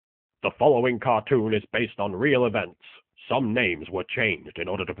The following cartoon is based on real events. Some names were changed in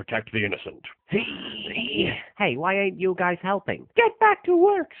order to protect the innocent. Hey, why ain't you guys helping? Get back to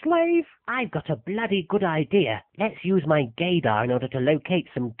work, slave! I've got a bloody good idea. Let's use my gaydar in order to locate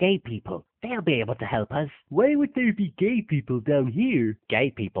some gay people. They'll be able to help us. Why would there be gay people down here?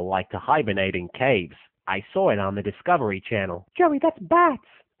 Gay people like to hibernate in caves. I saw it on the Discovery Channel. Joey, that's bats!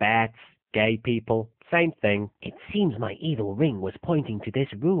 Bats, gay people, same thing. It seems my evil ring was pointing to this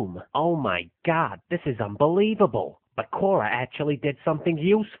room. Oh my god, this is unbelievable. But Cora actually did something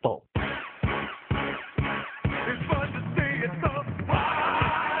useful.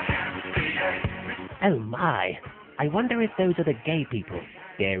 Oh my, I wonder if those are the gay people.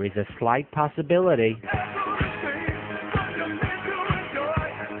 There is a slight possibility.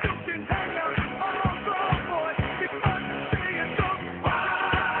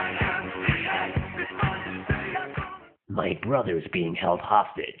 My brother's being held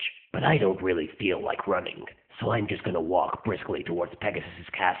hostage, but I don't really feel like running, so I'm just gonna walk briskly towards Pegasus's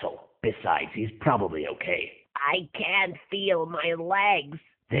castle. Besides, he's probably okay. I can't feel my legs.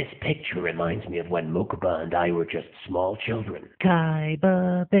 This picture reminds me of when Mokuba and I were just small children.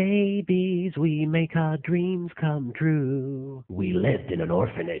 Kaiba babies, we make our dreams come true. We lived in an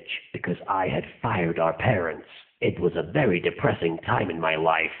orphanage because I had fired our parents. It was a very depressing time in my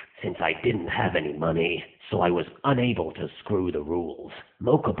life since I didn't have any money, so I was unable to screw the rules.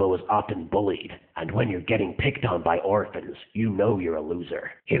 Mokuba was often bullied, and when you're getting picked on by orphans, you know you're a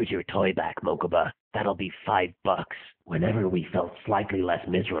loser. Here's your toy back, Mokuba. That'll be $5. Whenever we felt slightly less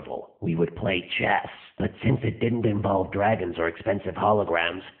miserable, we would play chess. But since it didn't involve dragons or expensive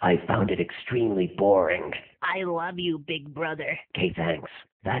holograms, I found it extremely boring. I love you, big brother. Okay, thanks.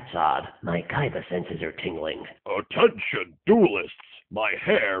 That's odd. My Kaiba senses are tingling. Attention, duelists! My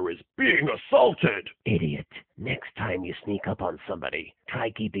hair is being assaulted! Idiot. Next time you sneak up on somebody,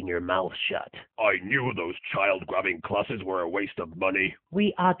 try keeping your mouth shut. I knew those child-grabbing classes were a waste of money.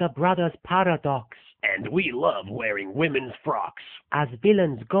 We are the Brothers Paradox. And we love wearing women's frocks. As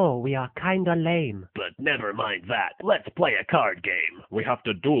villains go, we are kinda lame. But never mind that. Let's play a card game. We have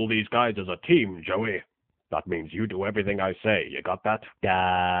to duel these guys as a team, Joey. That means you do everything I say. You got that?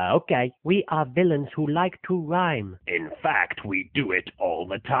 Okay. We are villains who like to rhyme. In fact, we do it all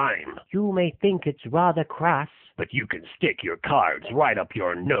the time. You may think it's rather crass, but you can stick your cards right up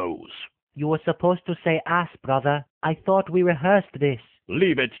your nose. You were supposed to say ass, brother. I thought we rehearsed this.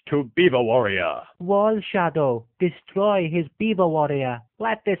 Leave it to Beaver Warrior. Wall Shadow, destroy his Beaver Warrior.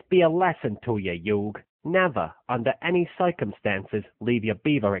 Let this be a lesson to you, Yug. Never, under any circumstances, leave your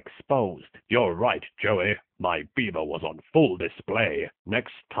beaver exposed. You're right, Joey. My beaver was on full display.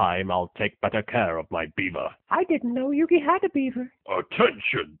 Next time, I'll take better care of my beaver. I didn't know Yugi had a beaver.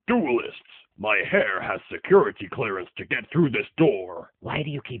 Attention, duelists! My hair has security clearance to get through this door. Why do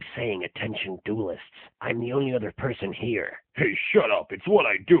you keep saying attention, duelists? I'm the only other person here. Hey, shut up. It's what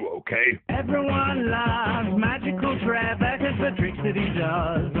I do, okay? Everyone loves magical Trevor, 'cause the tricks that he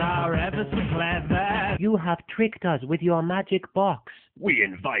does are ever so clever. You have tricked us with your magic box. We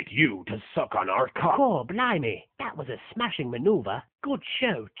invite you to suck on our cock. Oh, blimey. That was a smashing maneuver. Good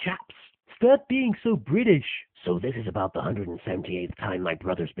show, chaps. Stop being so British. So this is about the 178th time my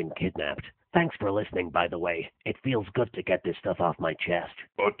brother's been kidnapped. Thanks for listening, by the way. It feels good to get this stuff off my chest.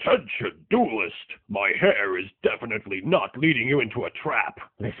 Attention, duelist! My hair is definitely not leading you into a trap.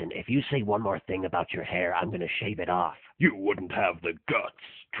 Listen, if you say one more thing about your hair, I'm gonna shave it off. You wouldn't have the guts.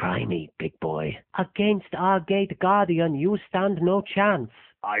 Try me, big boy. Against our gate guardian, you stand no chance.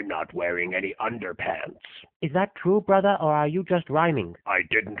 I'm not wearing any underpants. Is that true, brother, or are you just rhyming? I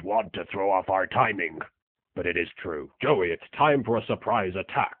didn't want to throw off our timing. But it is true. Joey, it's time for a surprise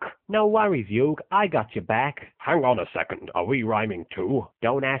attack. No worries, Yug. I got your back. Hang on a second. Are we rhyming too?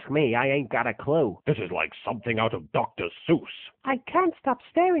 Don't ask me. I ain't got a clue. This is like something out of Dr. Seuss. I can't stop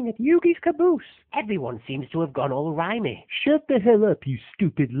staring at Yugi's caboose. Everyone seems to have gone all rhymey. Shut the hell up, you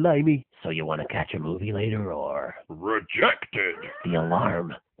stupid limey. So you want to catch a movie later, or? Rejected. The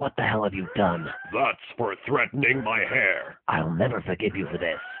alarm. What the hell have you done? That's for threatening my hair. I'll never forgive you for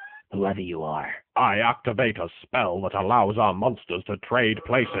this. Whoever you are. I activate a spell that allows our monsters to trade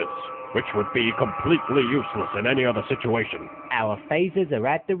places, which would be completely useless in any other situation. Our phases are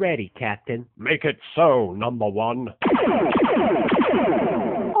at the ready, Captain. Make it so, number one.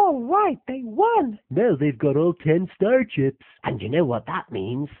 All right, they won. Now they've got all 10 star chips. And you know what that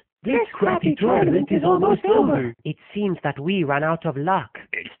means? This crappy tournament is almost over. It seems that we ran out of luck.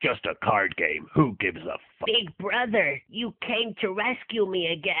 It's just a card game. Who gives a fuck? Big brother, you came to rescue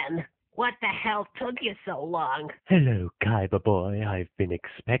me again. What the hell took you so long? Hello, Kaiba boy. I've been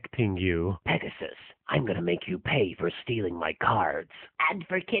expecting you. Pegasus, I'm gonna make you pay for stealing my cards. And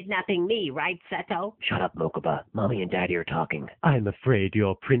for kidnapping me, right, Seto? Shut up, Mokuba. Mommy and Daddy are talking. I'm afraid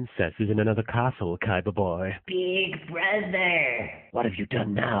your princess is in another castle, Kaiba boy. Big brother! What have you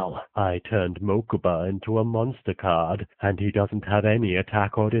done now? I turned Mokuba into a monster card, and he doesn't have any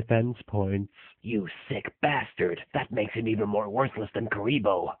attack or defense points. You sick bastard. That makes him even more worthless than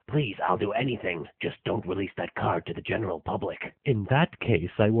Karibo. Please, I'll do anything. Just don't release that card to the general public. In that case,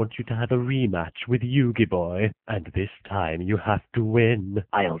 I want you to have a rematch with Yugi boy, and this time you have to win.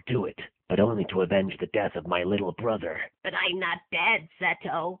 I'll do it, but only to avenge the death of my little brother. But I'm not dead,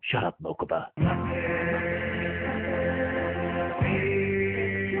 Seto. Shut up, Mokuba.